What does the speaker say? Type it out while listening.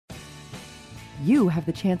you have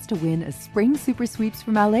the chance to win a spring super sweeps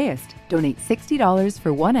from LAist. Donate $60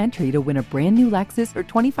 for one entry to win a brand new Lexus or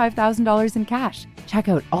 $25,000 in cash. Check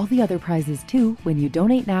out all the other prizes too when you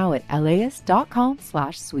donate now at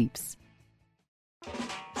laist.com/sweeps.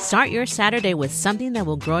 Start your Saturday with something that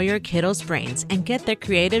will grow your kiddos' brains and get their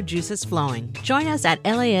creative juices flowing. Join us at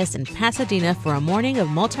LAist in Pasadena for a morning of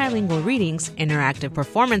multilingual readings, interactive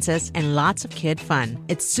performances, and lots of kid fun.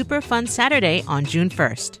 It's Super Fun Saturday on June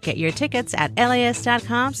 1st. Get your tickets at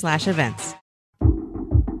laist.com/events.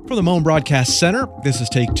 From the Mohn Broadcast Center, this is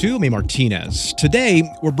Take Two. I'm Martinez. Today,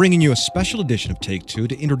 we're bringing you a special edition of Take Two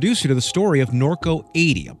to introduce you to the story of Norco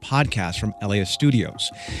 80, a podcast from LAist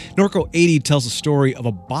Studios. Norco 80 tells the story of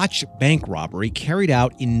a botched bank robbery carried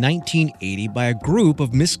out in 1980 by a group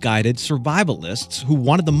of misguided survivalists who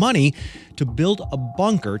wanted the money to build a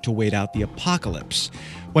bunker to wait out the apocalypse.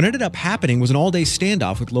 What ended up happening was an all-day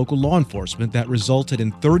standoff with local law enforcement that resulted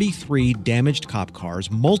in 33 damaged cop cars,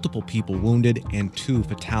 multiple people wounded, and 2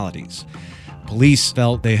 fatalities. Police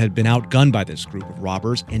felt they had been outgunned by this group of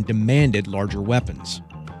robbers and demanded larger weapons.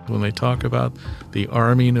 When they talk about the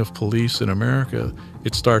arming of police in America,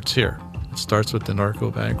 it starts here. It starts with the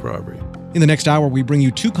Norco bank robbery. In the next hour, we bring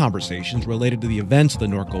you 2 conversations related to the events of the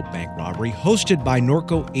Norco bank robbery, hosted by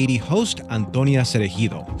Norco 80 host Antonia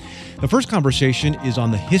Cereijido. The first conversation is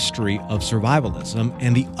on the history of survivalism,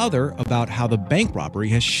 and the other about how the bank robbery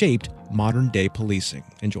has shaped modern-day policing.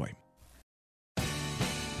 Enjoy.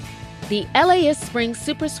 The LAist Spring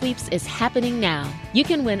Super Sweeps is happening now. You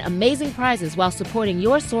can win amazing prizes while supporting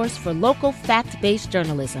your source for local fact-based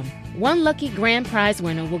journalism. One lucky grand prize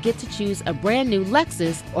winner will get to choose a brand new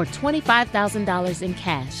Lexus or $25,000 in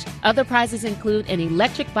cash. Other prizes include an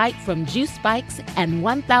electric bike from Juice Bikes and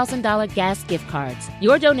 $1,000 gas gift cards.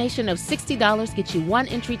 Your donation of $60 gets you 1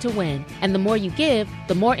 entry to win, and the more you give,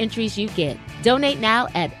 the more entries you get. Donate now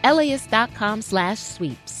at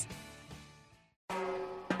laist.com/sweeps.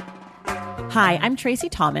 Hi, I'm Tracy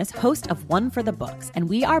Thomas, host of One for the Books, and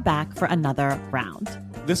we are back for another round.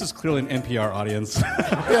 This is clearly an NPR audience.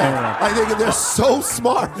 Yeah, I think they're so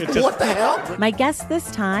smart. What the hell? My guests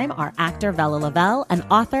this time are actor Vella Lavelle and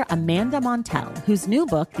author Amanda Montell, whose new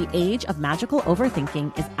book, The Age of Magical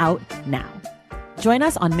Overthinking, is out now. Join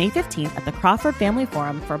us on May 15th at the Crawford Family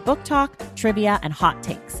Forum for book talk, trivia, and hot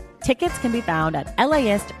takes. Tickets can be found at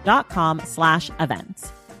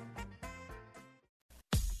laist.com/events.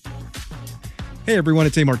 Hey everyone,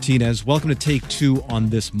 it's A. Martinez. Welcome to Take Two on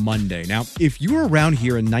this Monday. Now, if you were around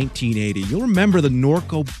here in 1980, you'll remember the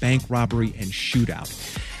Norco bank robbery and shootout.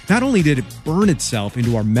 Not only did it burn itself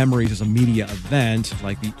into our memories as a media event,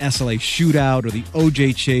 like the SLA shootout or the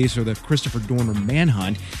OJ chase or the Christopher Dorner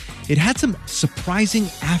manhunt, it had some surprising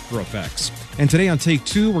after effects. And today on Take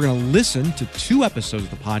Two, we're going to listen to 2 episodes of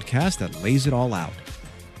the podcast that lays it all out.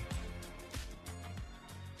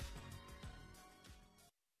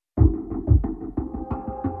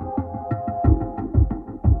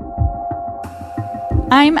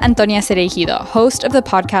 I'm Antonia Cereijido, host of the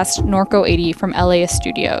podcast Norco 80 from LAist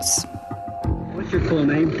Studios. What's your full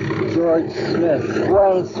name? George Smith.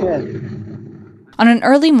 Wayne Smith. On an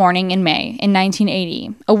early morning in May in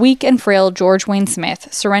 1980, a weak and frail George Wayne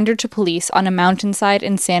Smith surrendered to police on a mountainside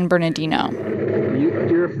in San Bernardino.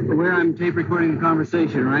 You're aware I'm tape recording the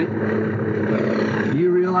conversation, right?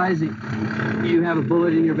 You realize that you have a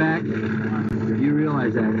bullet in your back? You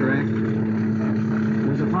realize that, correct?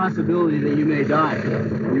 There's a possibility that you may die.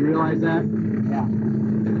 You realize that? Yeah.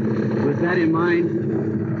 With that in mind,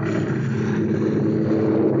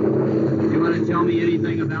 do you want to tell me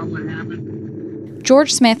anything about what happened?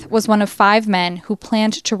 George Smith was one of 5 men who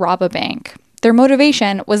planned to rob a bank. Their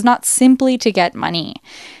motivation was not simply to get money.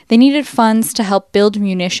 They needed funds to help build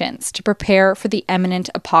munitions to prepare for the imminent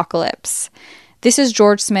apocalypse. This is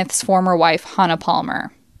George Smith's former wife, Hannah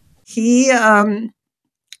Palmer. He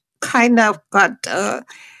kind of got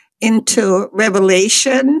into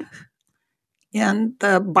Revelation and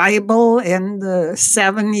the Bible and the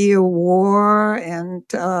 7-Year War, and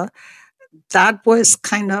that was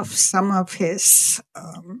kind of some of his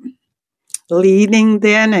leading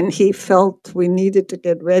then, and he felt we needed to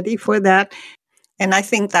get ready for that. And I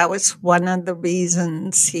think that was one of the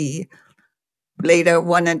reasons he later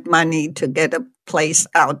wanted money to get a place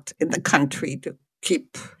out in the country to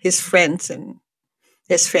keep his friends and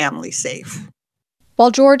his family safe.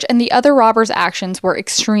 While George and the other robbers' actions were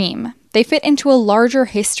extreme, they fit into a larger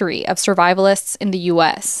history of survivalists in the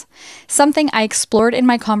U.S., something I explored in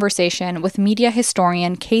my conversation with media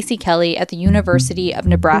historian Casey Kelly at the University of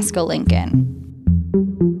Nebraska-Lincoln.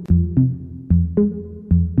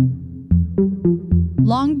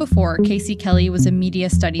 Long before Casey Kelly was a media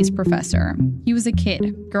studies professor, he was a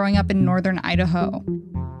kid growing up in northern Idaho.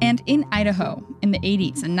 And in Idaho, in the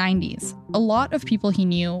 80s and 90s, a lot of people he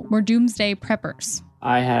knew were doomsday preppers.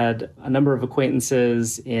 I had a number of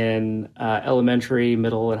acquaintances in elementary,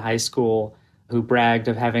 middle, and high school who bragged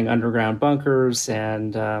of having underground bunkers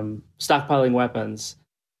and stockpiling weapons.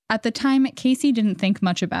 At the time, Casey didn't think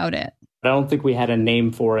much about it. I don't think we had a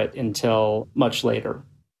name for it until much later.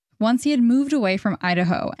 Once he had moved away from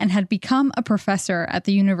Idaho and had become a professor at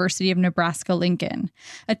the University of Nebraska-Lincoln,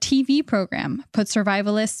 a TV program put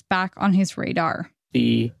survivalists back on his radar.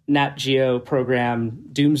 The Nat Geo program,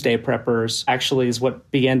 Doomsday Preppers, actually is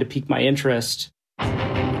what began to pique my interest.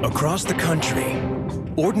 Across the country,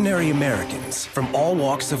 ordinary Americans from all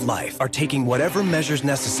walks of life are taking whatever measures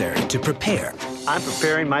necessary to prepare. I'm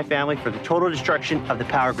preparing my family for the total destruction of the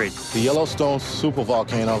power grid. The Yellowstone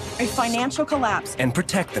supervolcano. A financial collapse. And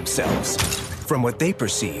protect themselves from what they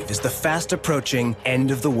perceive as the fast-approaching end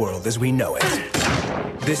of the world as we know it.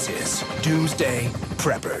 This is Doomsday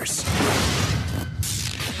Preppers.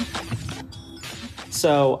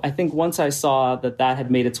 So I think once I saw that had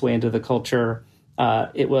made its way into the culture,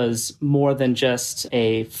 it was more than just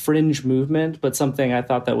a fringe movement, but something I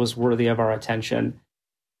thought that was worthy of our attention.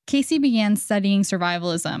 Casey began studying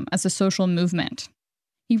survivalism as a social movement.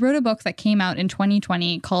 He wrote a book that came out in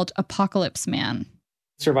 2020 called Apocalypse Man.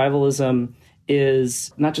 Survivalism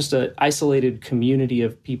is not just an isolated community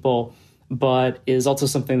of people, but is also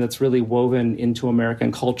something that's really woven into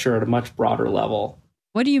American culture at a much broader level.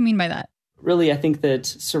 What do you mean by that? Really, I think that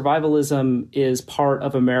survivalism is part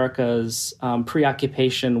of America's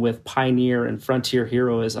preoccupation with pioneer and frontier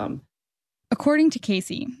heroism. According to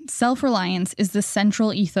Casey, self-reliance is the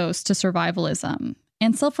central ethos to survivalism,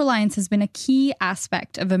 and self-reliance has been a key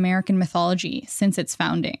aspect of American mythology since its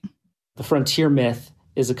founding. The frontier myth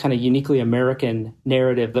is a kind of uniquely American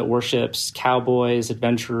narrative that worships cowboys,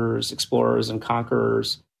 adventurers, explorers, and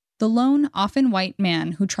conquerors. The lone, often white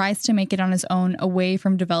man who tries to make it on his own away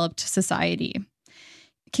from developed society.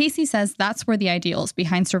 Casey says that's where the ideals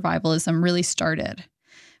behind survivalism really started.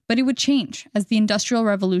 But it would change as the Industrial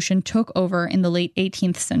Revolution took over in the late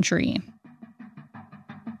 18th century.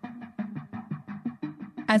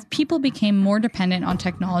 As people became more dependent on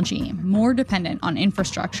technology, more dependent on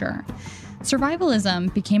infrastructure,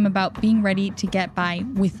 survivalism became about being ready to get by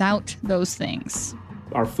without those things.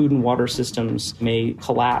 Our food and water systems may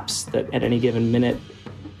collapse at any given minute.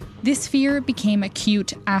 This fear became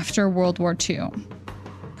acute after World War II,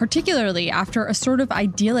 particularly after a sort of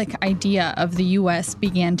idyllic idea of the U.S.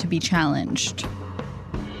 began to be challenged.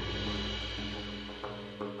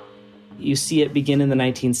 You see it begin in the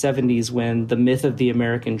 1970s when the myth of the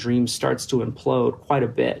American dream starts to implode quite a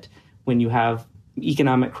bit, when you have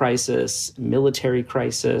economic crisis, military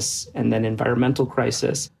crisis, and then environmental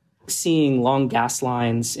crisis. Seeing long gas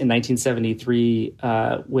lines in 1973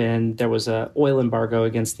 when there was an oil embargo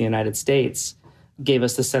against the United States gave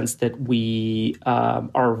us the sense that we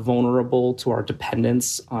are vulnerable to our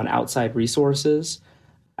dependence on outside resources.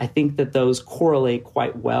 I think that those correlate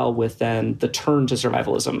quite well with then the turn to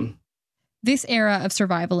survivalism. This era of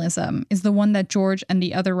survivalism is the one that George and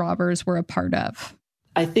the other robbers were a part of.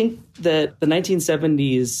 I think that the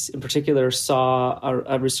 1970s in particular saw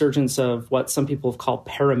a resurgence of what some people have called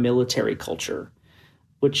paramilitary culture,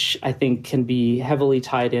 which I think can be heavily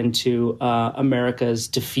tied into America's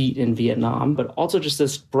defeat in Vietnam, but also just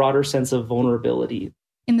this broader sense of vulnerability.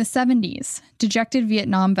 In the 70s, dejected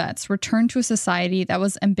Vietnam vets returned to a society that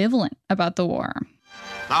was ambivalent about the war.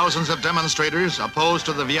 Thousands of demonstrators opposed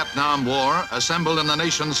to the Vietnam War assembled in the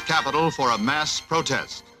nation's capital for a mass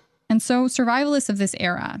protest. And so survivalists of this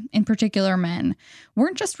era, in particular men,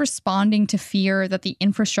 weren't just responding to fear that the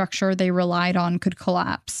infrastructure they relied on could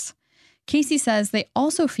collapse. Casey says they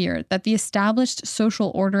also feared that the established social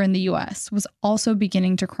order in the U.S. was also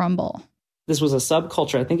beginning to crumble. This was a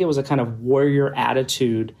subculture. I think it was a kind of warrior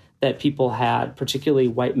attitude that people had, particularly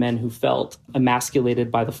white men who felt emasculated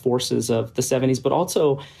by the forces of the 70s, but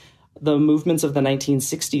also the movements of the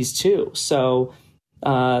 1960s too. So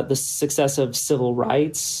the success of civil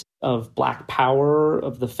rights, of Black power,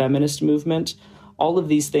 of the feminist movement, all of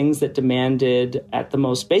these things that demanded at the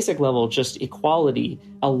most basic level just equality.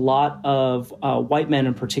 A lot of white men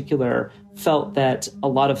in particular felt that a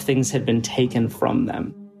lot of things had been taken from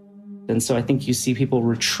them. And so I think you see people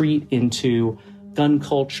retreat into gun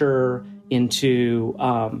culture, into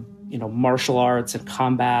martial arts and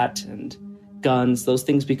combat and guns. Those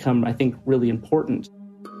things become, I think, really important.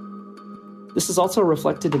 This is also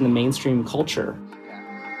reflected in the mainstream culture.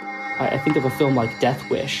 I think of a film like Death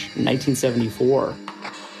Wish in 1974.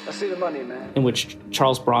 I see the money, man. In which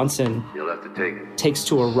Charles Bronson You'll have to take it. takes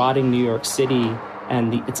to a rotting New York City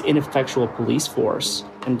and its ineffectual police force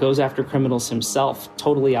and goes after criminals himself,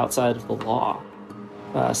 totally outside of the law.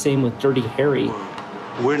 Same with Dirty Harry.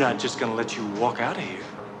 We're not just going to let you walk out of here.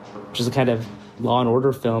 Which is a kind of Law and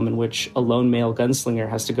Order film in which a lone male gunslinger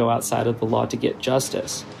has to go outside of the law to get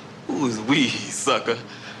justice. Who's we, sucker?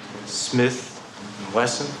 Smith and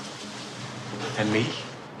Wesson and me?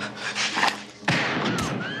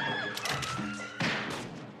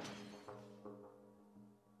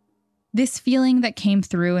 This feeling that came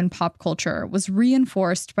through in pop culture was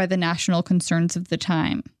reinforced by the national concerns of the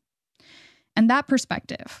time. And that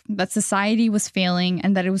perspective, that society was failing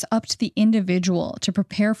and that it was up to the individual to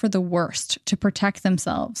prepare for the worst, to protect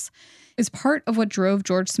themselves, is part of what drove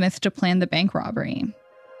George Smith to plan the bank robbery.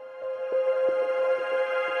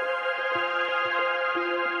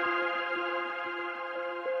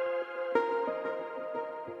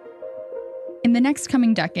 In the next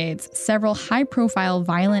coming decades, several high-profile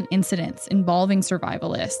violent incidents involving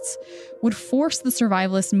survivalists would force the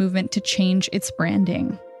survivalist movement to change its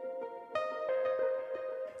branding.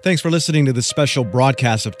 Thanks for listening to this special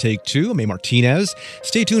broadcast of Take Two. I'm May Martinez.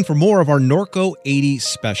 Stay tuned for more of our Norco 80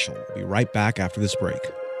 special. We'll be right back after this break.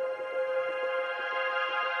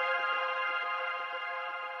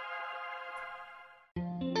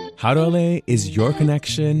 How to LA is your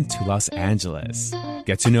connection to Los Angeles.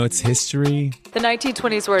 Get to know its history. The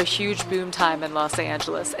 1920s were a huge boom time in Los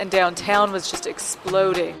Angeles, and downtown was just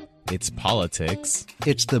exploding. Its politics.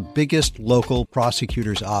 It's the biggest local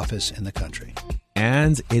prosecutor's office in the country.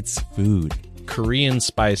 And its food. Korean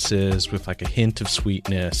spices with like a hint of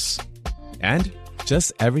sweetness. And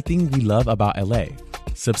just everything we love about LA.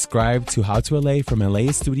 Subscribe to How to LA from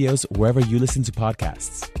LA Studios wherever you listen to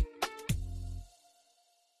podcasts.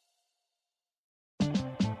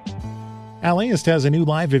 LAist has a new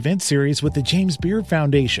live event series with the James Beard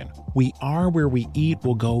Foundation. We Are Where We Eat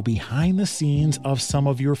will go behind the scenes of some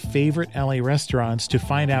of your favorite LA restaurants to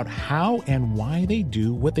find out how and why they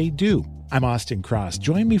do what they do. I'm Austin Cross.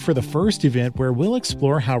 Join me for the first event where we'll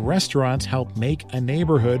explore how restaurants help make a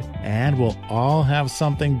neighborhood, and we'll all have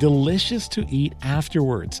something delicious to eat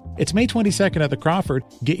afterwards. It's May 22nd at the Crawford.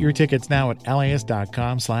 Get your tickets now at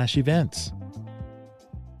laist.com/events.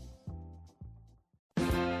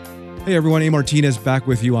 Hey everyone, A. Martinez back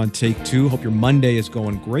with you on Take Two. Hope your Monday is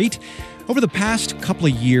going great. Over the past couple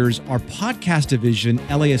of years, our podcast division,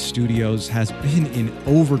 LAist Studios, has been in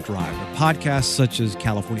overdrive. With podcasts such as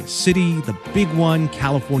California City, The Big One,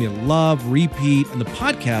 California Love, Repeat, and the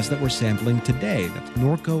podcast that we're sampling today, that's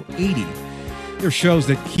Norco 80. They're shows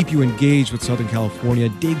that keep you engaged with Southern California,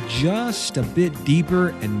 dig just a bit deeper,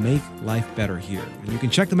 and make life better here. And you can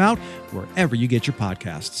check them out wherever you get your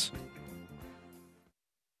podcasts.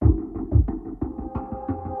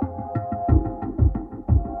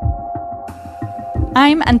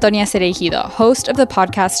 I'm Antonia Cereijido, host of the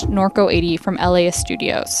podcast Norco 80 from LAist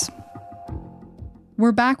Studios.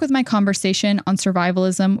 We're back with my conversation on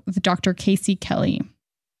survivalism with Dr. Casey Kelly.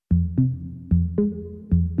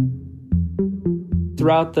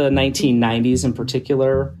 Throughout the 1990s in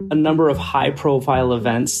particular, a number of high-profile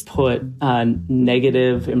events put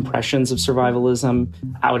negative impressions of survivalism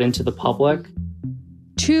out into the public.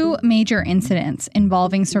 Two major incidents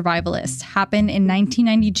involving survivalists happened in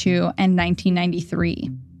 1992 and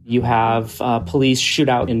 1993. You have police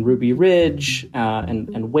shootout in Ruby Ridge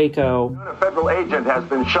and Waco. A federal agent has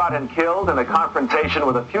been shot and killed in a confrontation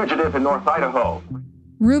with a fugitive in North Idaho.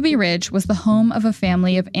 Ruby Ridge was the home of a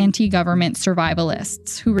family of anti-government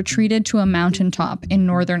survivalists who retreated to a mountaintop in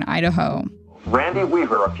northern Idaho. Randy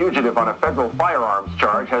Weaver, a fugitive on a federal firearms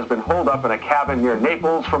charge, has been holed up in a cabin near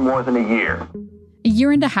Naples for more than a year. A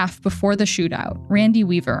year and a half before the shootout, Randy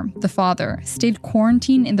Weaver, the father, stayed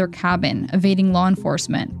quarantined in their cabin, evading law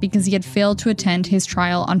enforcement because he had failed to attend his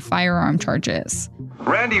trial on firearm charges.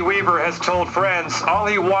 Randy Weaver has told friends all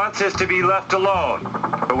he wants is to be left alone.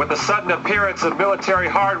 But with the sudden appearance of military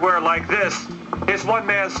hardware like this, his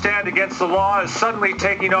one-man stand against the law is suddenly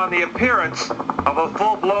taking on the appearance of a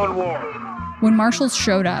full-blown war. When marshals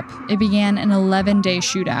showed up, it began an 11-day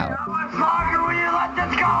shootout. How much longer will you let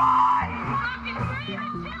this go on?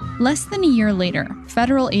 Less than a year later,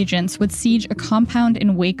 federal agents would siege a compound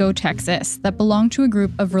in Waco, Texas, that belonged to a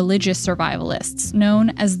group of religious survivalists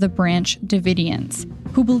known as the Branch Davidians,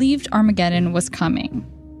 who believed Armageddon was coming.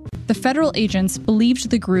 The federal agents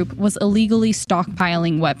believed the group was illegally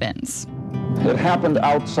stockpiling weapons. It happened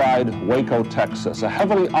outside Waco, Texas, a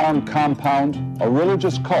heavily armed compound, a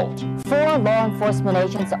religious cult. 4 law enforcement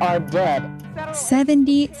agents are dead.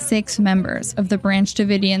 76 members of the Branch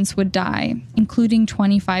Davidians would die, including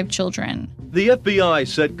 25 children. The FBI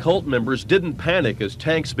said cult members didn't panic as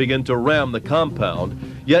tanks began to ram the compound,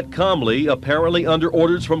 yet calmly, apparently under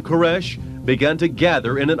orders from Koresh, began to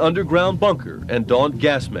gather in an underground bunker and donned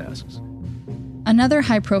gas masks. Another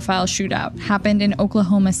high-profile shootout happened in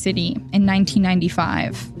Oklahoma City in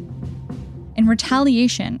 1995. In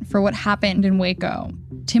retaliation for what happened in Waco,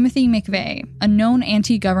 Timothy McVeigh, a known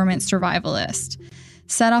anti-government survivalist,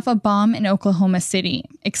 set off a bomb in Oklahoma City,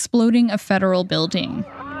 exploding a federal building.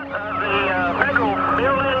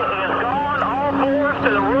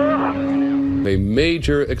 A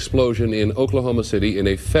major explosion in Oklahoma City in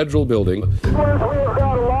a federal building.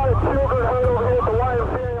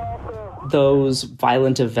 Those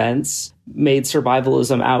violent events made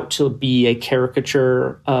survivalism out to be a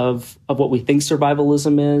caricature of what we think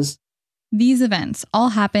survivalism is. These events all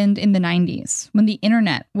happened in the 90s, when the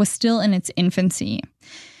internet was still in its infancy.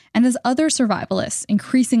 And as other survivalists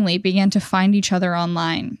increasingly began to find each other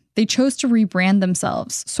online, they chose to rebrand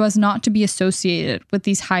themselves so as not to be associated with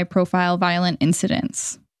these high-profile violent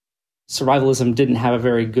incidents. Survivalism didn't have a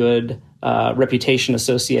very good reputation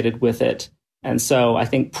associated with it. And so I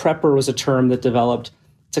think prepper was a term that developed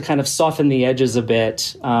to kind of soften the edges a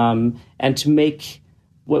bit and to make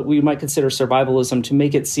what we might consider survivalism, to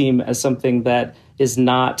make it seem as something that is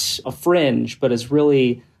not a fringe, but is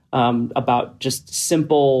really about just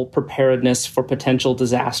simple preparedness for potential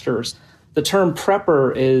disasters. The term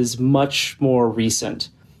prepper is much more recent,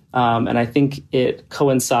 and I think it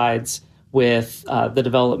coincides with the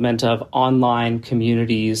development of online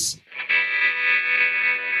communities.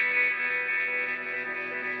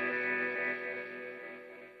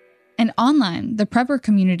 And online, the prepper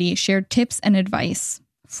community shared tips and advice.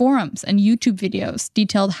 Forums and YouTube videos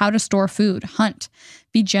detailed how to store food, hunt,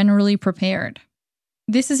 be generally prepared.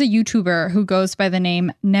 This is a YouTuber who goes by the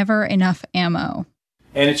name Never Enough Ammo.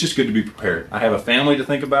 And it's just good to be prepared. I have a family to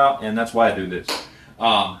think about, and that's why I do this.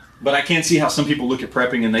 But I can't see how some people look at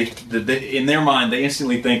prepping and they in their mind, they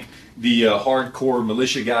instantly think the hardcore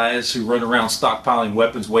militia guys who run around stockpiling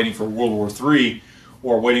weapons waiting for World War III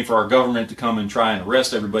or waiting for our government to come and try and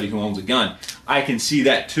arrest everybody who owns a gun. I can see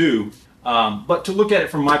that too. But to look at it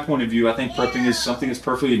from my point of view, I think prepping is something that's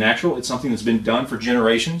perfectly natural. It's something that's been done for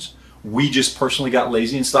generations. We just personally got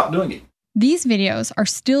lazy and stopped doing it. These videos are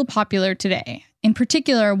still popular today. In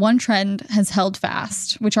particular, one trend has held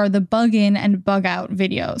fast, which are the bug in and bug out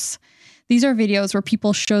videos. These are videos where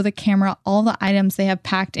people show the camera all the items they have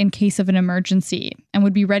packed in case of an emergency and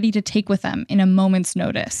would be ready to take with them in a moment's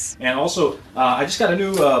notice. And also, I just got a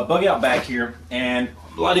new bug out bag here, and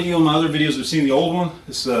a lot of you on my other videos have seen the old one,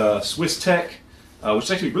 this Swiss Tech, which is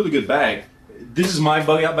actually a really good bag. This is my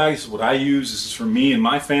bug out bag. This is what I use. This is for me and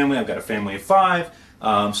my family. I've got a family of 5.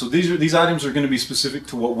 So these items are going to be specific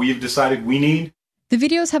to what we've decided we need. The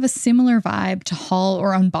videos have a similar vibe to haul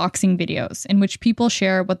or unboxing videos in which people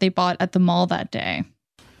share what they bought at the mall that day.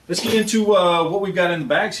 Let's get into what we've got in the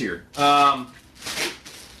bags here. All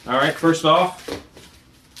right, first off,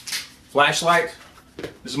 flashlight.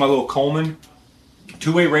 This is my little Coleman.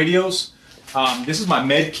 2-way radios. This is my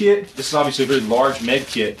med kit. This is obviously a very large med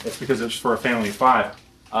kit. That's because it's for a family of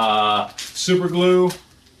 5. Super glue,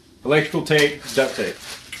 electrical tape, duct tape.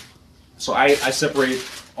 So I separate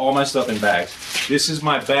all my stuff in bags. This is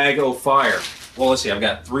my bag of fire. Well, let's see, I've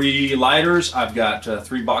got 3 lighters, I've got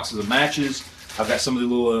 3 boxes of matches, I've got some of the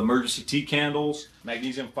little emergency tea candles,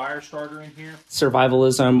 magnesium fire starter in here.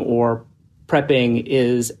 Survivalism or prepping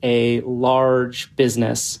is a large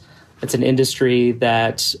business. It's an industry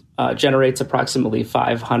that generates approximately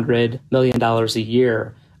 $500 million a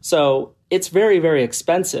year. So it's very, very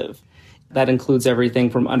expensive. That includes everything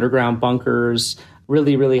from underground bunkers,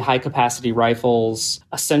 really, really high-capacity rifles,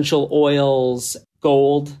 essential oils,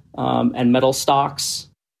 gold and metal stocks,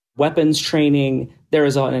 weapons training. There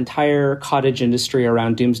is an entire cottage industry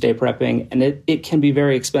around doomsday prepping, and it can be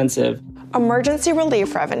very expensive. Emergency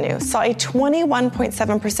relief revenue saw a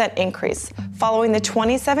 21.7% increase following the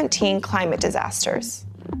 2017 climate disasters.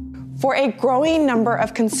 For a growing number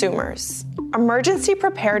of consumers, emergency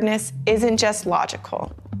preparedness isn't just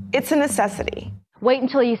logical, it's a necessity. Wait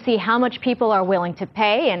until you see how much people are willing to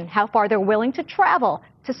pay and how far they're willing to travel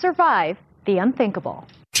to survive the unthinkable.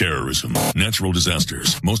 Terrorism, natural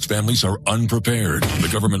disasters. Most families are unprepared. The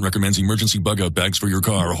government recommends emergency bug-out bags for your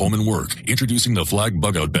car, home, and work. Introducing the Flag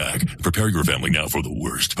Bug-Out Bag. Prepare your family now for the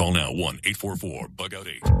worst. Call now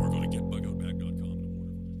 1-844-BUG-OUT-8 or go to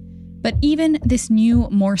getbugoutbag.com. But even this new,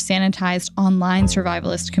 more sanitized online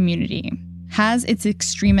survivalist community has its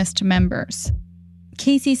extremist members.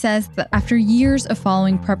 Casey says that after years of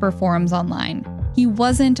following prepper forums online, he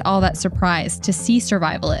wasn't all that surprised to see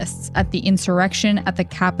survivalists at the insurrection at the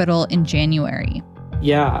Capitol in January.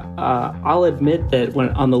 Yeah, I'll admit that when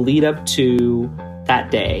on the lead up to that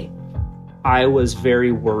day, I was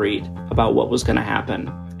very worried about what was going to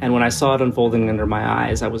happen. And when I saw it unfolding under my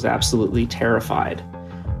eyes, I was absolutely terrified,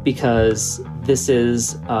 because this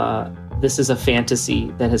is a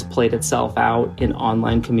fantasy that has played itself out in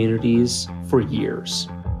online communities for years.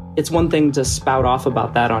 It's one thing to spout off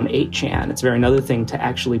about that on 8chan. It's very another thing to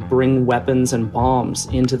actually bring weapons and bombs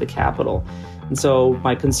into the Capitol. And so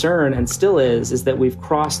my concern, and still is that we've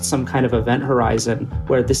crossed some kind of event horizon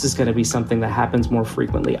where this is going to be something that happens more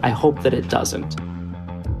frequently. I hope that it doesn't.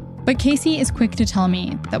 But Casey is quick to tell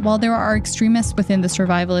me that while there are extremists within the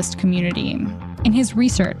survivalist community, in his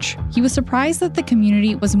research, he was surprised that the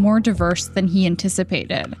community was more diverse than he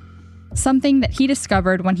anticipated. Something that he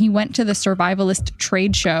discovered when he went to the survivalist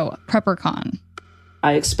trade show, PrepperCon.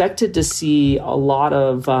 I expected to see a lot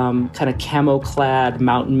of kind of camo-clad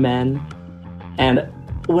mountain men. And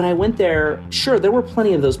when I went there, sure, there were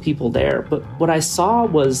plenty of those people there, but what I saw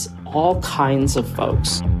was all kinds of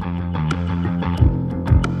folks.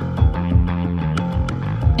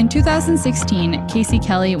 In 2016, Casey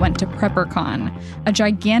Kelly went to PrepperCon, a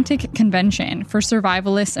gigantic convention for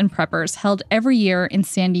survivalists and preppers held every year in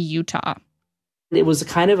Sandy, Utah. It was a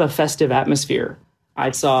kind of a festive atmosphere. I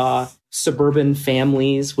saw suburban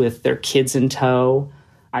families with their kids in tow.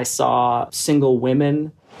 I saw single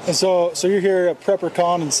women. And so you're here at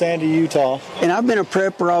PrepperCon in Sandy, Utah. And I've been a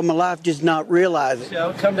prepper all my life, just not realizing.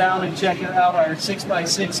 So come down and check out our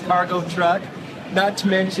 6x6 cargo truck, not to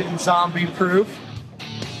mention zombie-proof.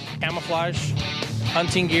 Camouflage,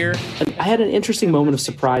 hunting gear. I had an interesting moment of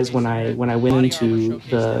surprise when I went into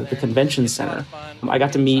the convention center. I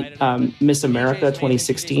got to meet Miss America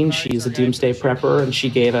 2016. She's a doomsday prepper, and she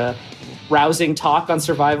gave a rousing talk on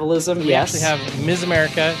survivalism. We actually have Ms.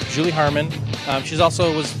 America, Julie Harmon. She's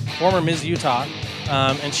also was former Ms. Utah,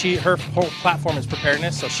 and her whole platform is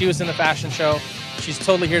preparedness. So she was in the fashion show. She's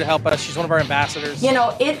totally here to help us. She's one of our ambassadors. You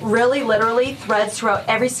know, it really literally threads throughout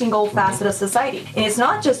every single facet of society. And it's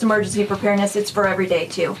not just emergency preparedness, it's for every day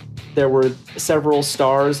too. There were several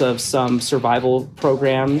stars of some survival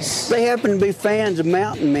programs. They happen to be fans of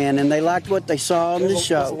Mountain Men, and they liked what they saw on the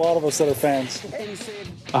show. There's a lot of us that are fans.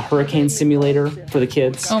 A hurricane simulator for the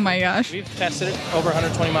kids. Oh my gosh. We've tested it over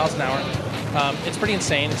 120 miles an hour. It's pretty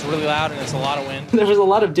insane. It's really loud and it's a lot of wind. There was a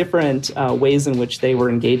lot of different ways in which they were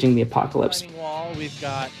engaging the apocalypse. We've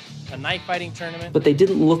got a knife fighting tournament. But they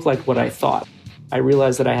didn't look like what I thought. I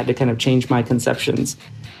realized that I had to kind of change my conceptions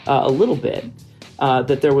a little bit.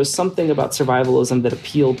 That there was something about survivalism that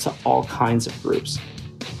appealed to all kinds of groups.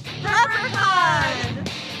 PrepperCon!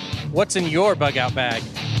 What's in your bug out bag?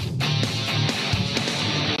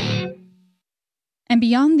 And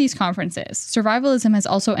beyond these conferences, survivalism has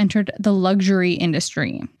also entered the luxury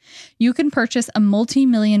industry. You can purchase a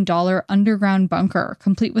multi-million-dollar underground bunker,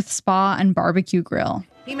 complete with spa and barbecue grill.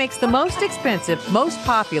 He makes the most expensive, most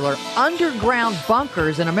popular underground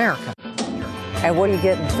bunkers in America. And what are you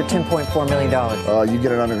getting for $10.4 million? You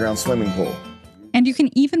get an underground swimming pool. And you can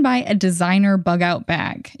even buy a designer bug-out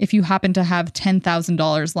bag if you happen to have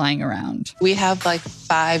 $10,000 lying around. We have like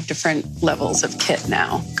 5 different levels of kit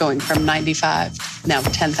now, going from 95 now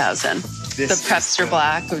 10,000. The Prepster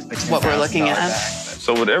Black, what we're looking at.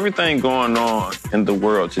 So with everything going on in the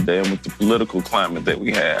world today and with the political climate that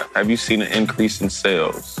we have you seen an increase in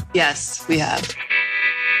sales? Yes, we have.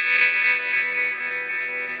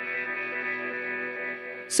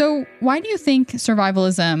 So why do you think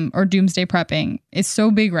survivalism or doomsday prepping is so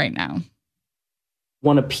big right now?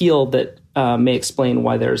 One appeal that may explain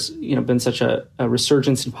why there's been such a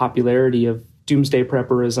resurgence in popularity of doomsday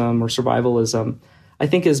prepperism or survivalism, I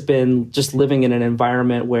think has been just living in an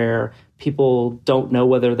environment where people don't know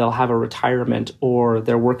whether they'll have a retirement, or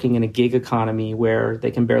they're working in a gig economy where they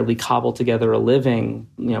can barely cobble together a living,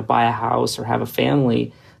 buy a house or have a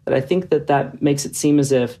family. That I think that makes it seem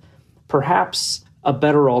as if perhaps a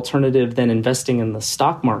better alternative than investing in the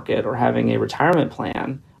stock market or having a retirement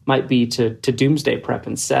plan might be to doomsday prep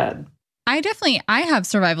instead. I have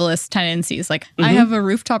survivalist tendencies. Like I have a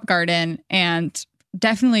rooftop garden, and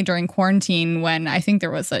definitely during quarantine, when I think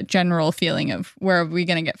there was a general feeling of where are we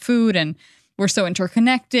going to get food, and we're so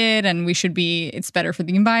interconnected and it's better for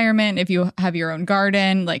the environment if you have your own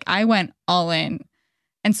garden. Like I went all in.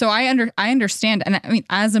 And so I understand, and I mean,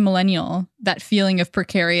 as a millennial, that feeling of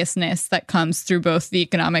precariousness that comes through both the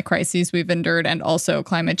economic crises we've endured and also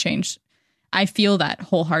climate change, I feel that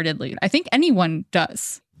wholeheartedly. I think anyone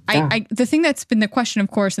does. Yeah. The thing that's been the question,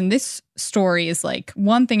 of course, in this story is like,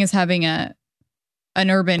 one thing is having an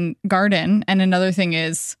urban garden, and another thing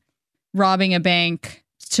is robbing a bank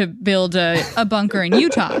to build a bunker in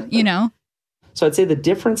Utah, So I'd say the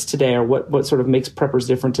difference today, or what sort of makes preppers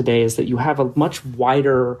different today, is that you have a much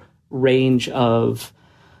wider range of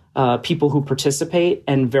people who participate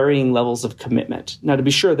and varying levels of commitment. Now, to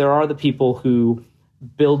be sure, there are the people who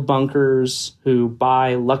build bunkers, who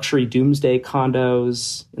buy luxury doomsday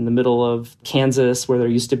condos in the middle of Kansas where there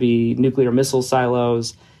used to be nuclear missile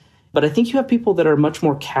silos. But I think you have people that are much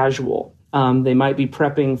more casual. They might be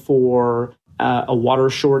prepping for a water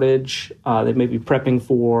shortage. They may be prepping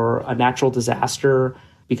for a natural disaster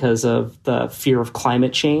because of the fear of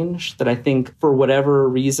climate change, that I think for whatever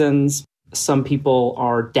reasons, some people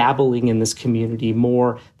are dabbling in this community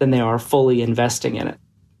more than they are fully investing in it.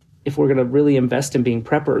 If we're going to really invest in being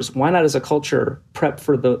preppers, why not as a culture prep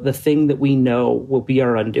for the thing that we know will be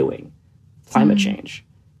our undoing, climate change?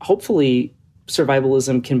 Hopefully,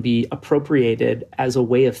 survivalism can be appropriated as a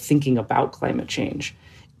way of thinking about climate change.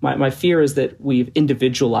 My fear is that we've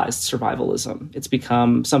individualized survivalism. It's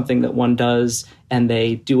become something that one does, and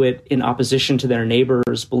they do it in opposition to their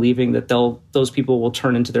neighbors, believing that those people will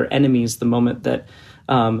turn into their enemies the moment that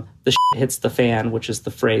the shit hits the fan, which is the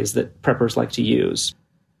phrase that preppers like to use.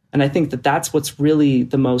 And I think that that's what's really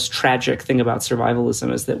the most tragic thing about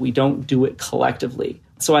survivalism, is that we don't do it collectively.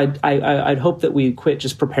 So I'd hope that we quit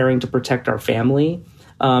just preparing to protect our family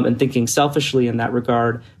and thinking selfishly in that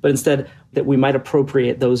regard, but instead that we might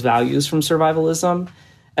appropriate those values from survivalism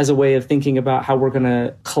as a way of thinking about how we're going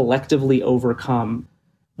to collectively overcome.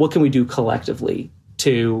 What can we do collectively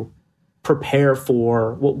to prepare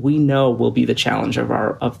for what we know will be the challenge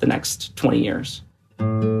of the next 20 years?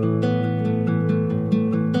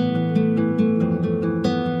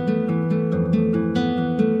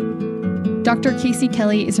 Dr. Casey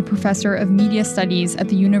Kelly is a professor of media studies at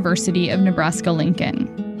the University of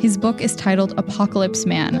Nebraska-Lincoln. His book is titled Apocalypse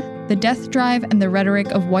Man: The Death Drive and the Rhetoric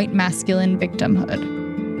of White Masculine Victimhood.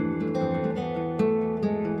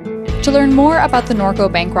 To learn more about the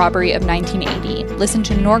Norco bank robbery of 1980, listen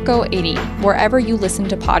to Norco 80 wherever you listen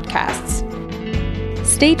to podcasts.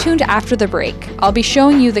 Stay tuned after the break. I'll be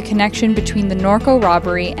showing you the connection between the Norco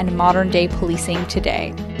robbery and modern-day policing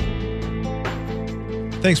today.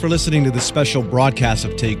 Thanks for listening to this special broadcast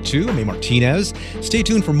of Take Two. I'm A. Martinez. Stay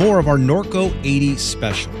tuned for more of our Norco 80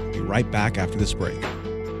 special. We'll be right back after this break.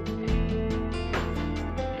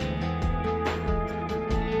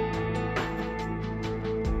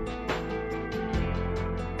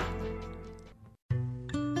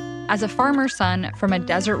 As a farmer's son from a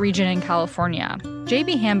desert region in California,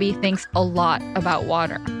 J.B. Hamby thinks a lot about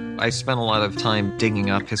water. I spent a lot of time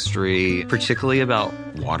digging up history, particularly about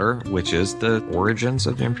water, which is the origins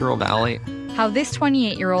of the Imperial Valley. How this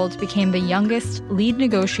 28-year-old became the youngest lead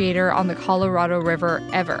negotiator on the Colorado River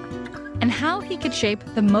ever. And how he could shape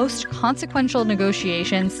the most consequential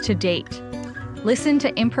negotiations to date. Listen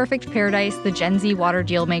to Imperfect Paradise, the Gen Z water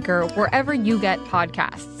dealmaker, wherever you get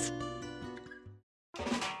podcasts.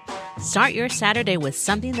 Start your Saturday with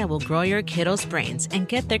something that will grow your kiddos' brains and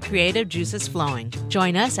get their creative juices flowing.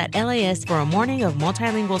 Join us at LAist for a morning of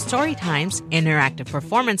multilingual story times, interactive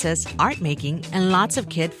performances, art making, and lots of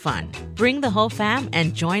kid fun. Bring the whole fam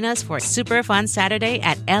and join us for a super fun Saturday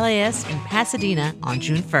at LAist in Pasadena on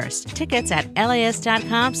June 1st. Tickets at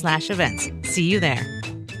laist.com/events. See you there.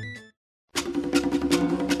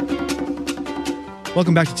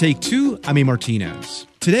 Welcome back to Take Two. I'm A. Martinez.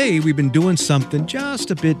 Today, we've been doing something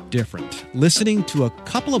just a bit different, listening to a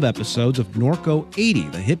couple of episodes of Norco 80,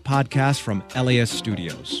 the hit podcast from LAist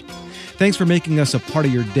Studios. Thanks for making us a part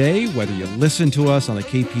of your day, whether you listen to us on the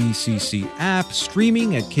KPCC app,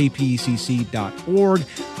 streaming at kpcc.org,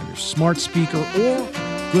 on your smart speaker, or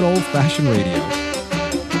good old-fashioned radio.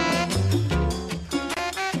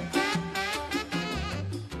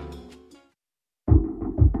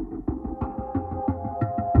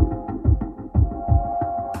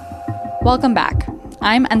 Welcome back.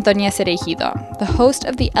 I'm Antonia Cereijido, the host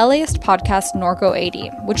of the LAist podcast Norco 80,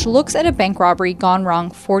 which looks at a bank robbery gone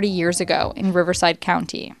wrong 40 years ago in Riverside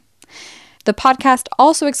County. The podcast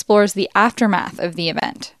also explores the aftermath of the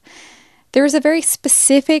event. There is a very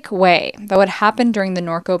specific way that what happened during the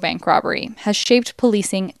Norco bank robbery has shaped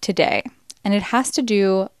policing today, and it has to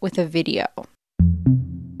do with a video.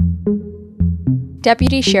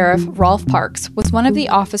 Deputy Sheriff Rolf Parks was one of the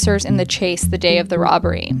officers in the chase the day of the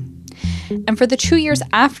robbery. And for the 2 years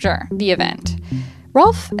after the event,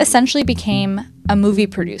 Rolf essentially became a movie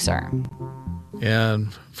producer.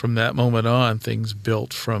 And from that moment on, things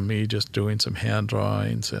built from me just doing some hand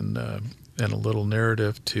drawings and a little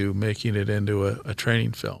narrative to making it into a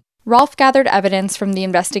training film. Rolf gathered evidence from the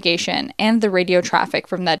investigation and the radio traffic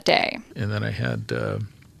from that day. And then I had a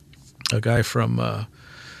guy from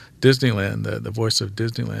Disneyland, the voice of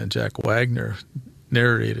Disneyland, Jack Wagner,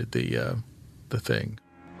 narrated the the thing.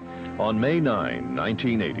 On May 9,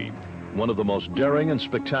 1980, one of the most daring and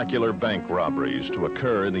spectacular bank robberies to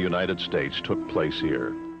occur in the United States took place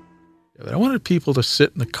here. I wanted people to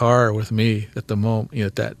sit in the car with me at the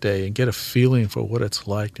moment, that day, and get a feeling for what it's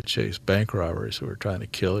like to chase bank robbers who are trying to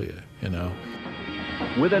kill you,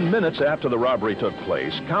 Within minutes after the robbery took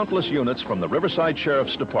place, countless units from the Riverside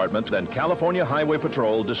Sheriff's Department and California Highway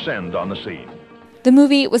Patrol descend on the scene. The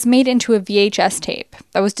movie was made into a VHS tape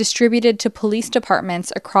that was distributed to police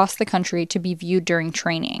departments across the country to be viewed during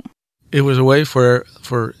training. It was a way for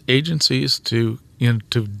agencies to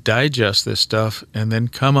digest this stuff and then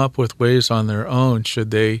come up with ways on their own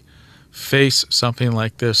should they face something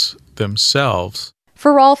like this themselves.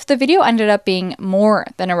 For Rolf, the video ended up being more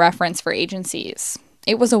than a reference for agencies.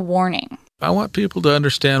 It was a warning. I want people to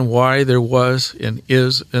understand why there was and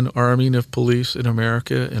is an arming of police in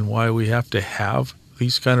America and why we have to have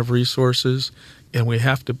these kind of resources, and we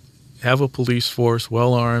have to have a police force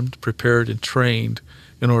well-armed, prepared, and trained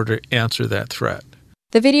in order to answer that threat.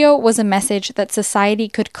 The video was a message that society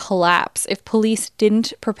could collapse if police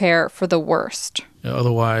didn't prepare for the worst.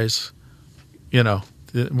 Otherwise, we're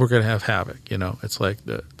going to have havoc. It's like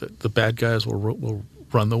the bad guys will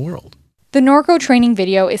run the world. The Norco training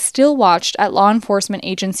video is still watched at law enforcement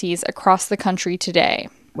agencies across the country today.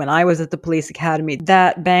 When I was at the police academy,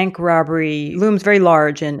 that bank robbery looms very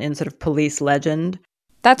large in sort of police legend.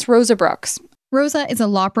 That's Rosa Brooks. Rosa is a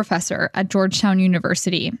law professor at Georgetown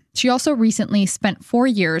University. She also recently spent 4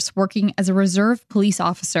 years working as a reserve police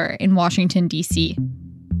officer in Washington, D.C.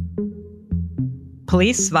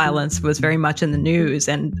 Police violence was very much in the news,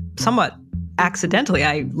 and somewhat accidentally,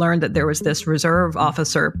 I learned that there was this reserve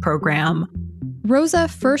officer program. Rosa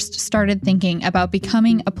first started thinking about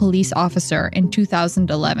becoming a police officer in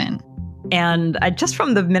 2011. And just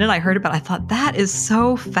from the minute I heard about it, I thought, that is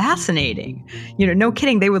so fascinating. No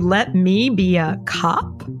kidding, they would let me be a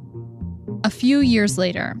cop? A few years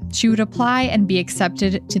later, she would apply and be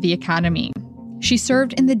accepted to the academy. She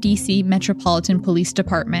served in the D.C. Metropolitan Police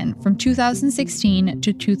Department from 2016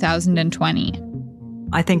 to 2020.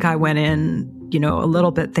 I think I went in, a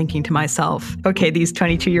little bit thinking to myself, okay, these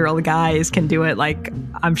 22-year-old guys can do it. Like,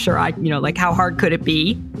 I'm sure how hard could it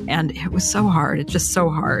be? And it was so hard. It's just so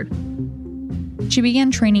hard. She began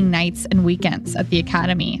training nights and weekends at the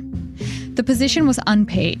academy. The position was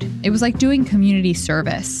unpaid. It was like doing community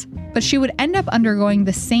service. But she would end up undergoing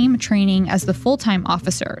the same training as the full-time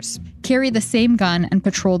officers, carry the same gun, and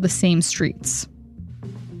patrol the same streets.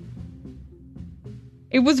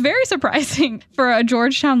 It was very surprising for a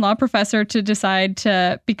Georgetown law professor to decide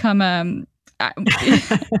to become not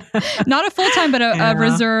a full-time, but a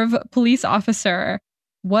reserve police officer.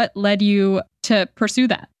 What led you to pursue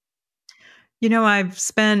that? I've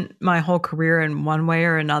spent my whole career in one way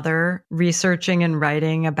or another researching and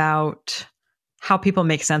writing about how people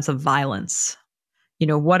make sense of violence.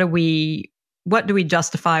 What do we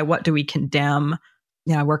justify? What do we condemn?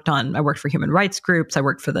 I worked for human rights groups. I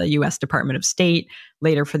worked for the U.S. Department of State,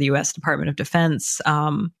 later for the U.S. Department of Defense.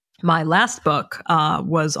 My last book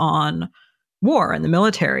was on war and the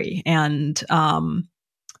military, and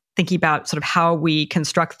thinking about sort of how we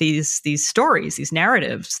construct these stories, these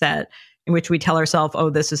narratives in which we tell ourselves,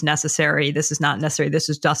 oh, this is necessary, this is not necessary, this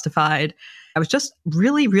is justified. I was just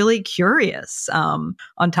really, really curious on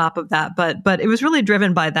top of that. But it was really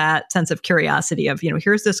driven by that sense of curiosity of,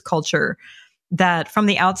 here's this culture that from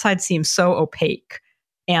the outside seems so opaque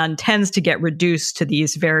and tends to get reduced to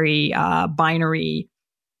these very binary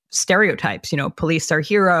stereotypes. Police are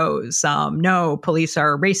heroes. No, police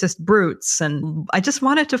are racist brutes. And I just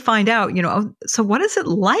wanted to find out, so what is it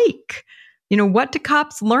like? What do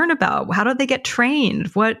cops learn about? How do they get trained?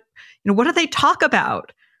 What do they talk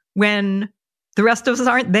about when the rest of us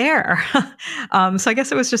aren't there? So I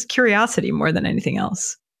guess it was just curiosity more than anything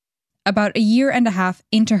else. About a year and a half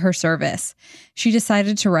into her service, she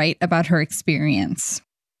decided to write about her experience.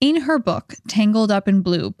 In her book, Tangled Up in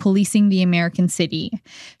Blue, Policing the American City,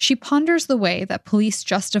 she ponders the way that police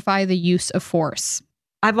justify the use of force.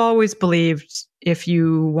 I've always believed if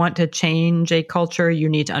you want to change a culture, you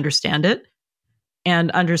need to understand it. And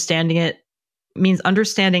understanding it means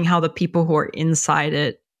understanding how the people who are inside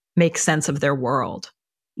it make sense of their world.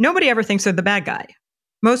 Nobody ever thinks they're the bad guy.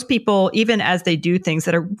 Most people, even as they do things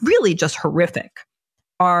that are really just horrific,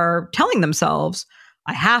 are telling themselves,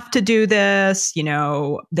 I have to do this,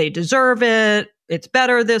 they deserve it, it's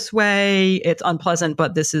better this way, it's unpleasant,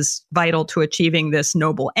 but this is vital to achieving this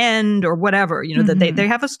noble end or whatever, that they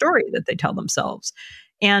have a story that they tell themselves.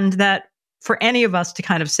 And that for any of us to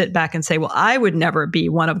kind of sit back and say, well, I would never be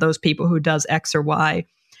one of those people who does X or Y.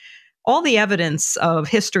 All the evidence of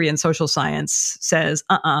history and social science says,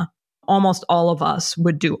 almost all of us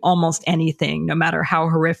would do almost anything, no matter how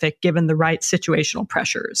horrific, given the right situational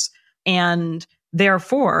pressures. And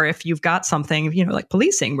therefore, if you've got something, like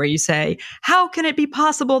policing, where you say, how can it be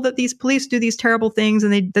possible that these police do these terrible things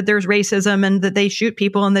and that there's racism and that they shoot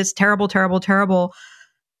people and that's terrible, terrible, terrible,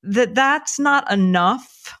 that's not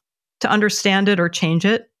enough to understand it or change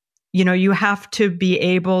it. You have to be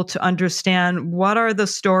able to understand what are the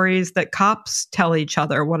stories that cops tell each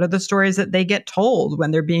other? What are the stories that they get told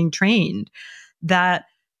when they're being trained that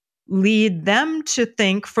lead them to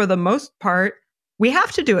think, for the most part, we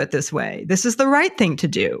have to do it this way. This is the right thing to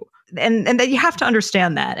do. And that you have to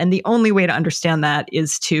understand that. And the only way to understand that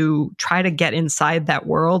is to try to get inside that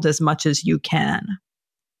world as much as you can.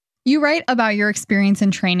 You write about your experience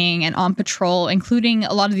in training and on patrol, including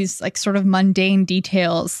a lot of these sort of mundane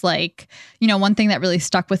details. One thing that really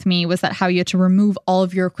stuck with me was that how you had to remove all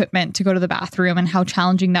of your equipment to go to the bathroom and how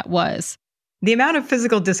challenging that was. The amount of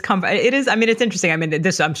physical discomfort, it's interesting.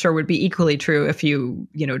 This I'm sure would be equally true if you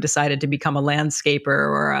decided to become a landscaper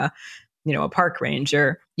or a park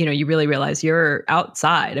ranger. You really realize you're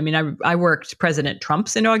outside. I worked President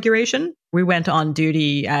Trump's inauguration. We went on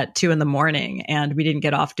duty at 2 a.m. and we didn't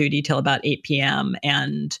get off duty till about 8 p.m.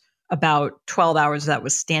 And about 12 hours of that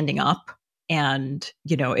was standing up. And,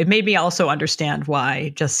 it made me also understand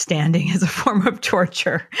why just standing is a form of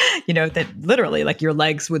torture, that literally your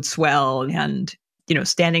legs would swell and,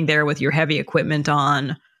 standing there with your heavy equipment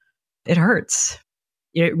on, it hurts.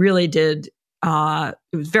 It really did. It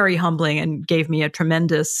was very humbling and gave me a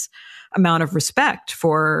tremendous amount of respect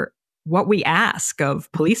for what we ask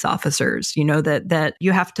of police officers, that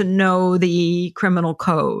you have to know the criminal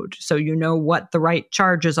code. So you know what the right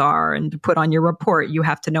charges are and to put on your report. You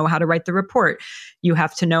have to know how to write the report. You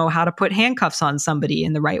have to know how to put handcuffs on somebody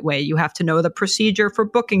in the right way. You have to know the procedure for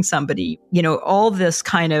booking somebody, all this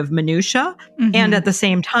kind of minutia. Mm-hmm. And at the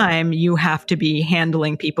same time, you have to be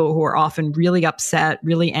handling people who are often really upset,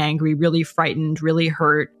 really angry, really frightened, really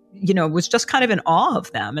hurt. Was just kind of in awe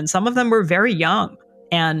of them. And some of them were very young.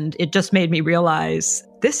 And it just made me realize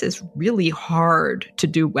this is really hard to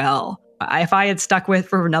do well. If I had stuck with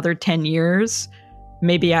for another 10 years,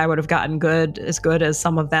 maybe I would have gotten good as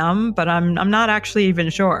some of them, but I'm not actually even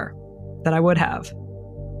sure that I would have.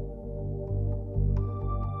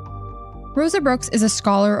 Rosa Brooks is a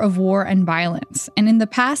scholar of war and violence, and in the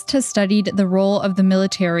past has studied the role of the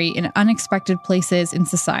military in unexpected places in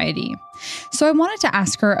society. So I wanted to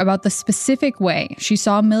ask her about the specific way she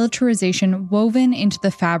saw militarization woven into the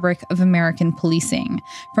fabric of American policing,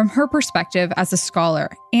 from her perspective as a scholar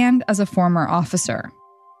and as a former officer.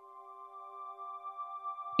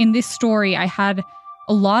 In this story, I had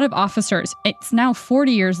a lot of officers, it's now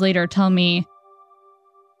 40 years later, tell me,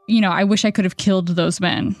 I wish I could have killed those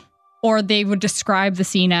men. Or they would describe the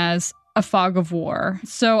scene as a fog of war.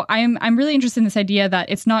 So I'm really interested in this idea that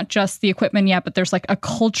it's not just the equipment yet, but there's a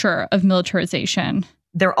culture of militarization.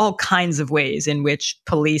 There are all kinds of ways in which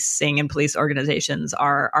policing and police organizations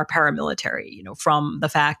are paramilitary, from the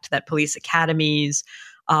fact that police academies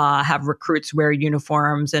have recruits wear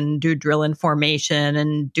uniforms and do drill in formation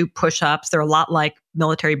and do push-ups. They're a lot like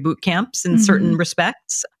military boot camps in certain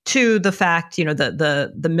respects, to the fact,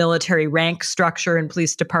 the military rank structure in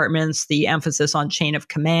police departments, the emphasis on chain of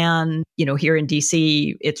command. Here in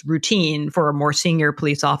DC, it's routine for more senior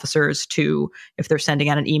police officers to, if they're sending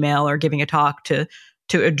out an email or giving a talk, to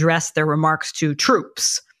address their remarks to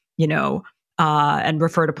troops, and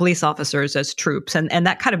refer to police officers as troops. And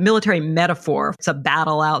that kind of military metaphor, it's a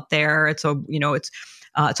battle out there, it's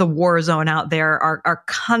a war zone out there, are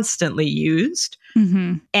constantly used.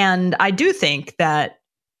 Mm-hmm. And I do think that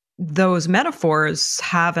those metaphors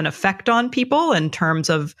have an effect on people in terms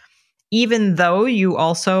of, even though you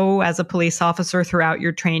also, as a police officer throughout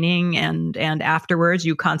your training and afterwards,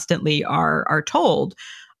 you constantly are told,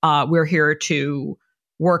 we're here to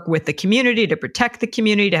work with the community, to protect the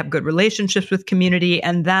community, to have good relationships with community.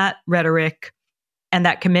 And that rhetoric and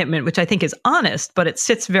that commitment, which I think is honest, but it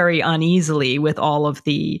sits very uneasily with all of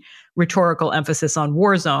the rhetorical emphasis on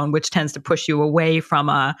war zone, which tends to push you away from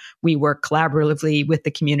we work collaboratively with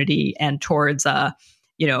the community and towards the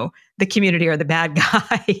community are the bad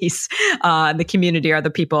guys, the community are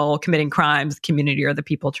the people committing crimes, the community are the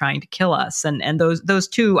people trying to kill us. And those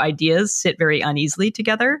two ideas sit very uneasily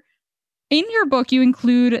together. In your book, you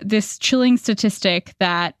include this chilling statistic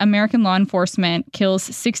that American law enforcement kills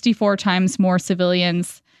 64 times more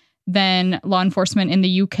civilians than law enforcement in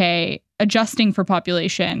the UK, adjusting for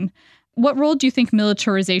population. What role do you think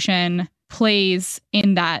militarization plays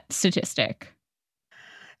in that statistic?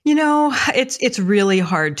 You know, it's really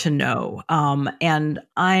hard to know. And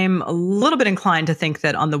I'm a little bit inclined to think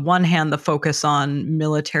that on the one hand, the focus on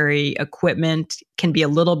military equipment can be a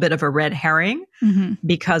little bit of a red herring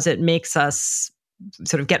because it makes us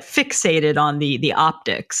sort of get fixated on the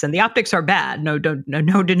optics. And the optics are bad. No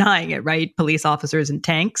denying it, right? Police officers in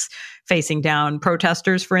tanks facing down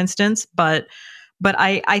protesters, for instance. But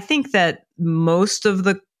I think that most of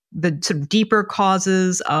the sort of deeper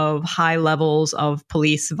causes of high levels of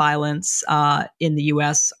police violence in the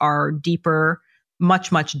U.S. are deeper,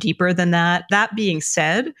 much, much deeper than that. That being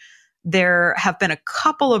said, there have been a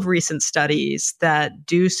couple of recent studies that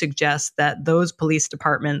do suggest that those police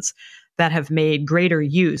departments that have made greater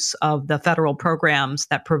use of the federal programs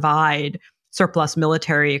that provide surplus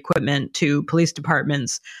military equipment to police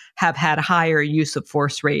departments have had higher use of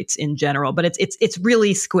force rates in general. But it's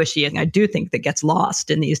really squishy, and I do think that gets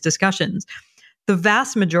lost in these discussions. The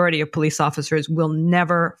vast majority of police officers will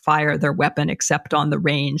never fire their weapon except on the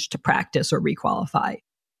range to practice or requalify.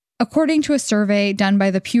 According to a survey done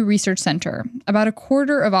by the Pew Research Center, about a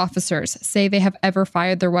quarter of officers say they have ever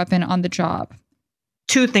fired their weapon on the job.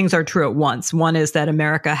 Two things are true at once. One is that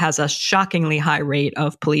America has a shockingly high rate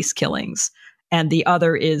of police killings. And the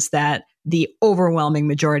other is that the overwhelming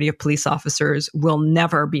majority of police officers will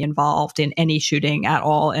never be involved in any shooting at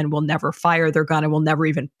all and will never fire their gun and will never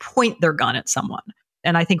even point their gun at someone.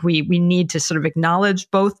 And I think we need to sort of acknowledge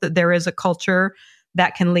both that there is a culture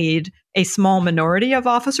that can lead a small minority of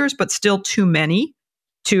officers, but still too many,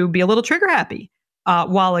 to be a little trigger happy,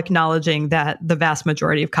 while acknowledging that the vast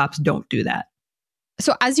majority of cops don't do that.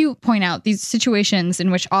 So as you point out, these situations in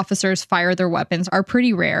which officers fire their weapons are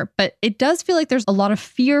pretty rare, but it does feel like there's a lot of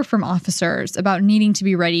fear from officers about needing to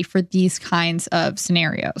be ready for these kinds of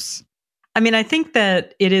scenarios. I mean, I think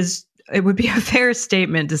that it would be a fair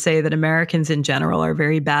statement to say that Americans in general are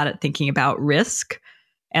very bad at thinking about risk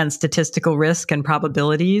and statistical risk and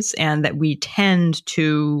probabilities, and that we tend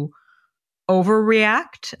to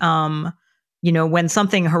overreact. When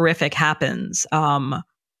something horrific happens,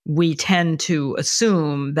 we tend to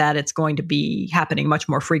assume that it's going to be happening much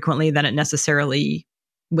more frequently than it necessarily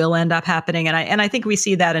will end up happening. And I think we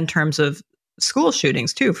see that in terms of school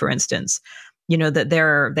shootings too, for instance.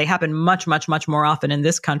 That they happen much, much, much more often in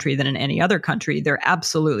this country than in any other country. They're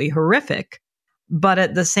absolutely horrific. But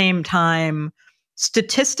at the same time,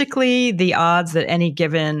 statistically, the odds that any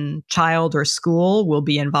given child or school will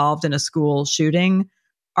be involved in a school shooting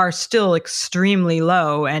are still extremely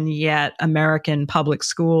low. And yet American public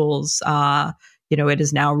schools, it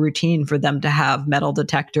is now routine for them to have metal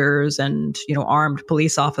detectors and, armed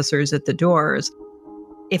police officers at the doors.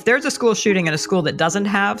 If there's a school shooting in a school that doesn't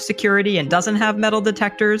have security and doesn't have metal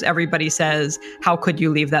detectors, everybody says, how could you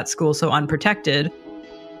leave that school so unprotected?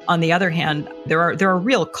 On the other hand, there are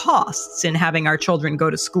real costs in having our children go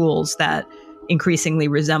to schools that increasingly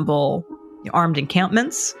resemble armed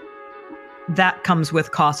encampments. That comes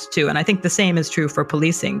with costs too. And I think the same is true for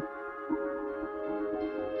policing.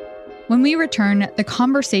 When we return, the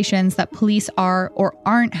conversations that police are or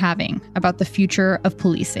aren't having about the future of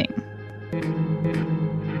policing.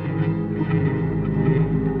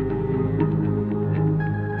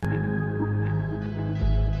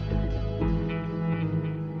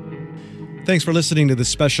 Thanks for listening to this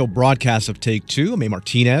special broadcast of Take Two. I'm A.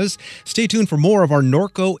 Martinez. Stay tuned for more of our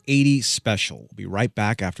Norco 80 special. We'll be right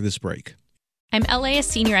back after this break. I'm LAist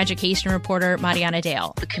senior education reporter Mariana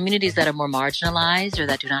Dale. The communities that are more marginalized or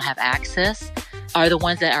that do not have access are the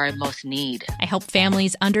ones that are in most need. I help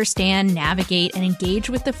families understand, navigate, and engage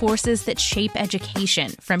with the forces that shape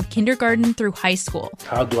education from kindergarten through high school.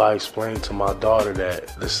 How do I explain to my daughter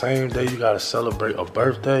that the same day you got to celebrate a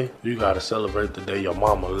birthday, you got to celebrate the day your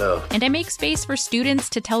mama left? And I make space for students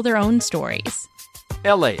to tell their own stories.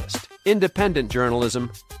 LAist, independent journalism,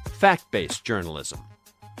 fact-based journalism.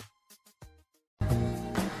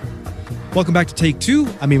 Welcome back to Take Two.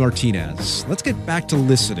 I'm A. Martinez. Let's get back to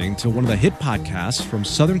listening to one of the hit podcasts from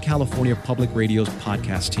Southern California Public Radio's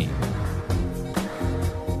podcast team.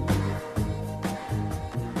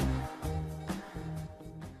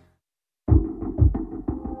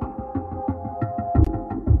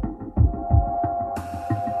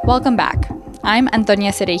 Welcome back. I'm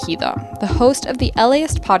Antonia Cereijido, the host of the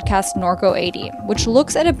LAist podcast Norco 80, which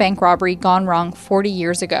looks at a bank robbery gone wrong 40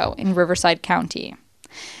 years ago in Riverside County.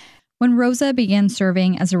 When Rosa began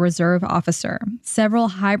serving as a reserve officer, several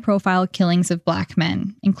high-profile killings of Black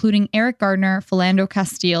men, including Eric Gardner, Philando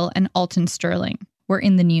Castile, and Alton Sterling, were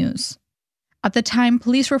in the news. At the time,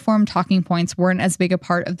 police reform talking points weren't as big a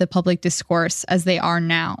part of the public discourse as they are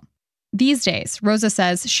now. These days, Rosa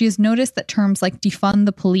says she has noticed that terms like defund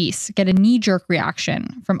the police get a knee-jerk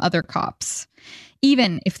reaction from other cops,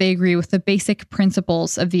 even if they agree with the basic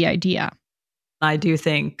principles of the idea. I do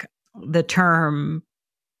think the term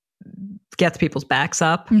gets people's backs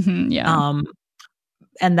up.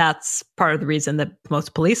 And that's part of the reason that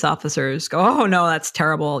most police officers go, oh, no, that's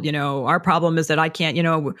terrible. You know, our problem is that I can't, you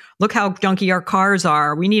know, look how junky our cars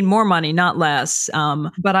are. We need more money, not less.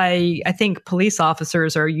 But I think police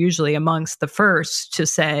officers are usually amongst the first to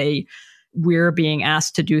say, we're being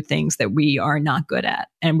asked to do things that we are not good at.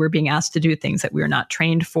 And we're being asked to do things that we're not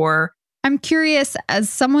trained for. I'm curious,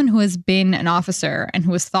 as someone who has been an officer and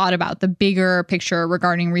who has thought about the bigger picture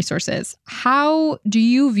regarding resources, how do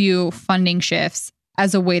you view funding shifts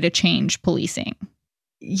as a way to change policing?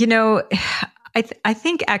 You know, I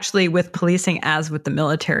think actually with policing, as with the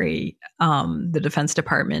military, the Defense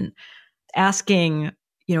Department, asking,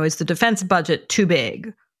 you know, is the defense budget too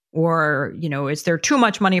big? Or, you know, is there too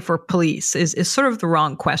much money for police is sort of the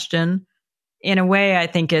wrong question. In a way, I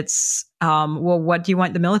think it's, well, what do you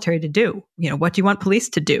want the military to do? You know, what do you want police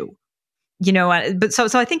to do? You know, but so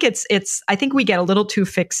I think I think we get a little too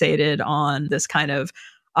fixated on this kind of,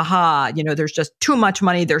 you know, there's just too much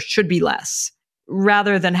money, there should be less,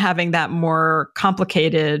 rather than having that more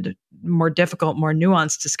complicated, more difficult, more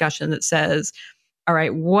nuanced discussion that says, all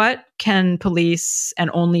right, what can police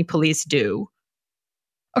and only police do?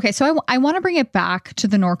 Okay, so I want to bring it back to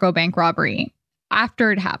the Norco bank robbery.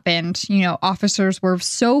 After it happened, you know, officers were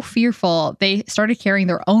so fearful, they started carrying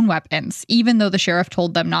their own weapons, even though the sheriff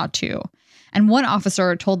told them not to. And one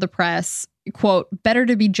officer told the press, quote, better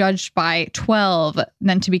to be judged by 12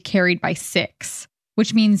 than to be carried by 6,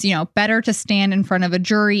 which means, you know, better to stand in front of a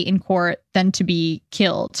jury in court than to be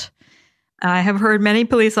killed. I have heard many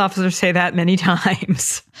police officers say that many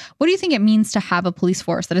times. What do you think it means to have a police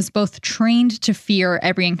force that is both trained to fear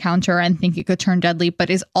every encounter and think it could turn deadly, but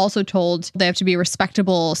is also told they have to be a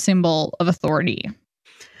respectable symbol of authority?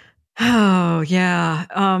 Oh, yeah.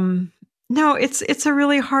 No, it's a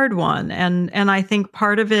really hard one. And I think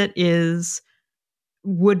part of it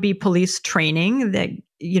would be police training. That,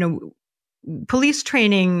 you know, police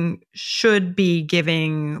training should be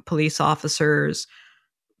giving police officers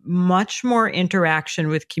much more interaction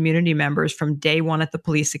with community members from day one at the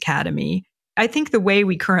police academy. I think the way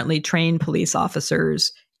we currently train police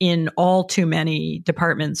officers in all too many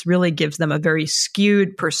departments really gives them a very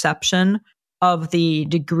skewed perception of the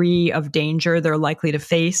degree of danger they're likely to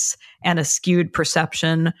face, and a skewed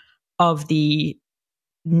perception of the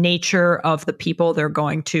nature of the people they're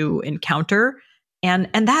going to encounter. And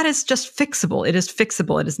that is just fixable. It is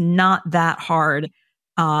fixable. It is not that hard.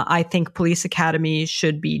 I think police academies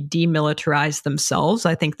should be demilitarized themselves.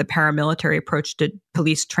 I think the paramilitary approach to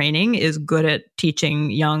police training is good at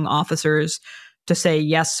teaching young officers to say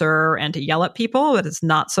yes, sir, and to yell at people, but it's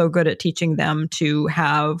not so good at teaching them to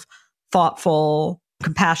have thoughtful,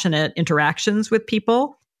 compassionate interactions with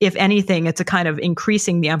people. If anything, it's a kind of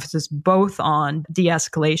increasing the emphasis both on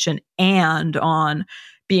de-escalation and on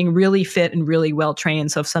being really fit and really well trained.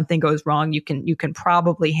 So if something goes wrong, you can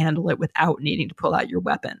probably handle it without needing to pull out your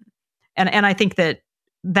weapon. And I think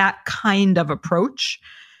that kind of approach,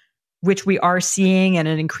 which we are seeing in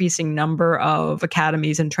an increasing number of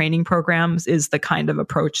academies and training programs, is the kind of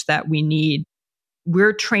approach that we need.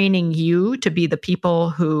 We're training you to be the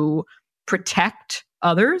people who protect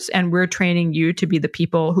others, and we're training you to be the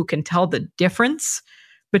people who can tell the difference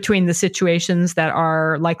between the situations that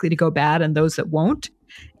are likely to go bad and those that won't.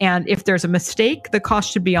 And if there's a mistake, the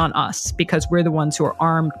cost should be on us, because we're the ones who are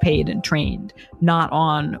armed, paid, and trained, not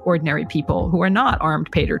on ordinary people who are not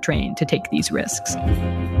armed, paid, or trained to take these risks.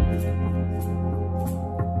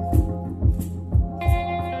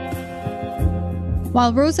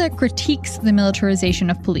 While Rosa critiques the militarization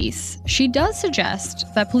of police, she does suggest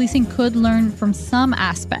that policing could learn from some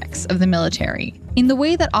aspects of the military in the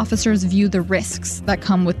way that officers view the risks that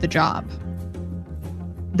come with the job.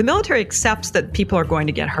 The military accepts that people are going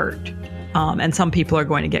to get hurt, and some people are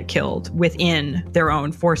going to get killed within their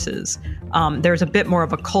own forces. There's a bit more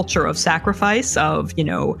of a culture of sacrifice of, you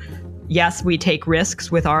know, yes, we take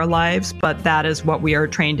risks with our lives, but that is what we are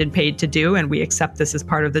trained and paid to do, and we accept this as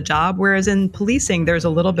part of the job. Whereas in policing, there's a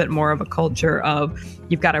little bit more of a culture of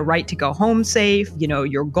you've got a right to go home safe. You know,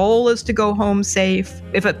 your goal is to go home safe.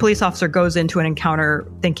 If a police officer goes into an encounter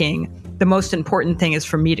thinking, the most important thing is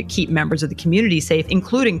for me to keep members of the community safe,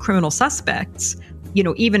 including criminal suspects, you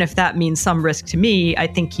know, even if that means some risk to me, I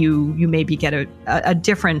think you maybe get a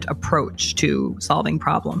different approach to solving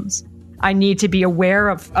problems. I need to be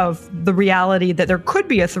aware of the reality that there could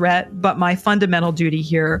be a threat, but my fundamental duty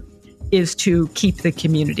here is to keep the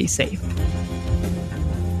community safe.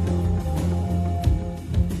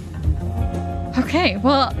 Okay,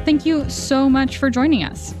 well, thank you so much for joining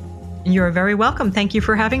us. You're very welcome. Thank you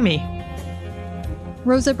for having me.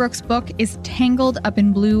 Rosa Brooks' book is Tangled Up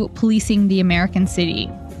in Blue: Policing the American City.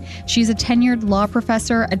 She's a tenured law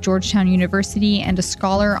professor at Georgetown University and a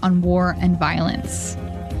scholar on war and violence.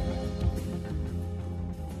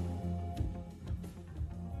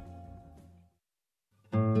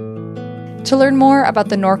 To learn more about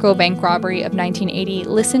the Norco bank robbery of 1980,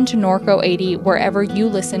 listen to Norco 80 wherever you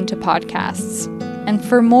listen to podcasts. And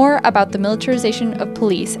for more about the militarization of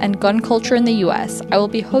police and gun culture in the U.S., I will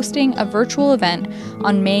be hosting a virtual event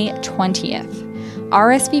on May 20th.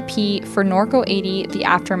 RSVP for Norco 80, The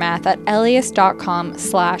Aftermath at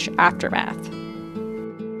LAist.com/aftermath.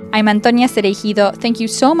 I'm Antonia Cereijido. Thank you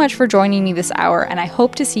so much for joining me this hour, and I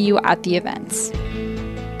hope to see you at the events.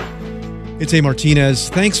 It's A. Martinez.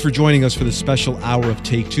 Thanks for joining us for this special hour of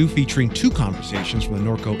Take Two, featuring two conversations from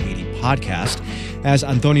the Norco 80 podcast. As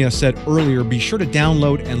Antonia said earlier, be sure to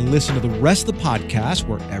download and listen to the rest of the podcast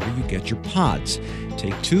wherever you get your pods.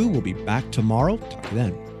 Take Two will be back tomorrow. Talk to you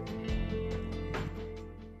then.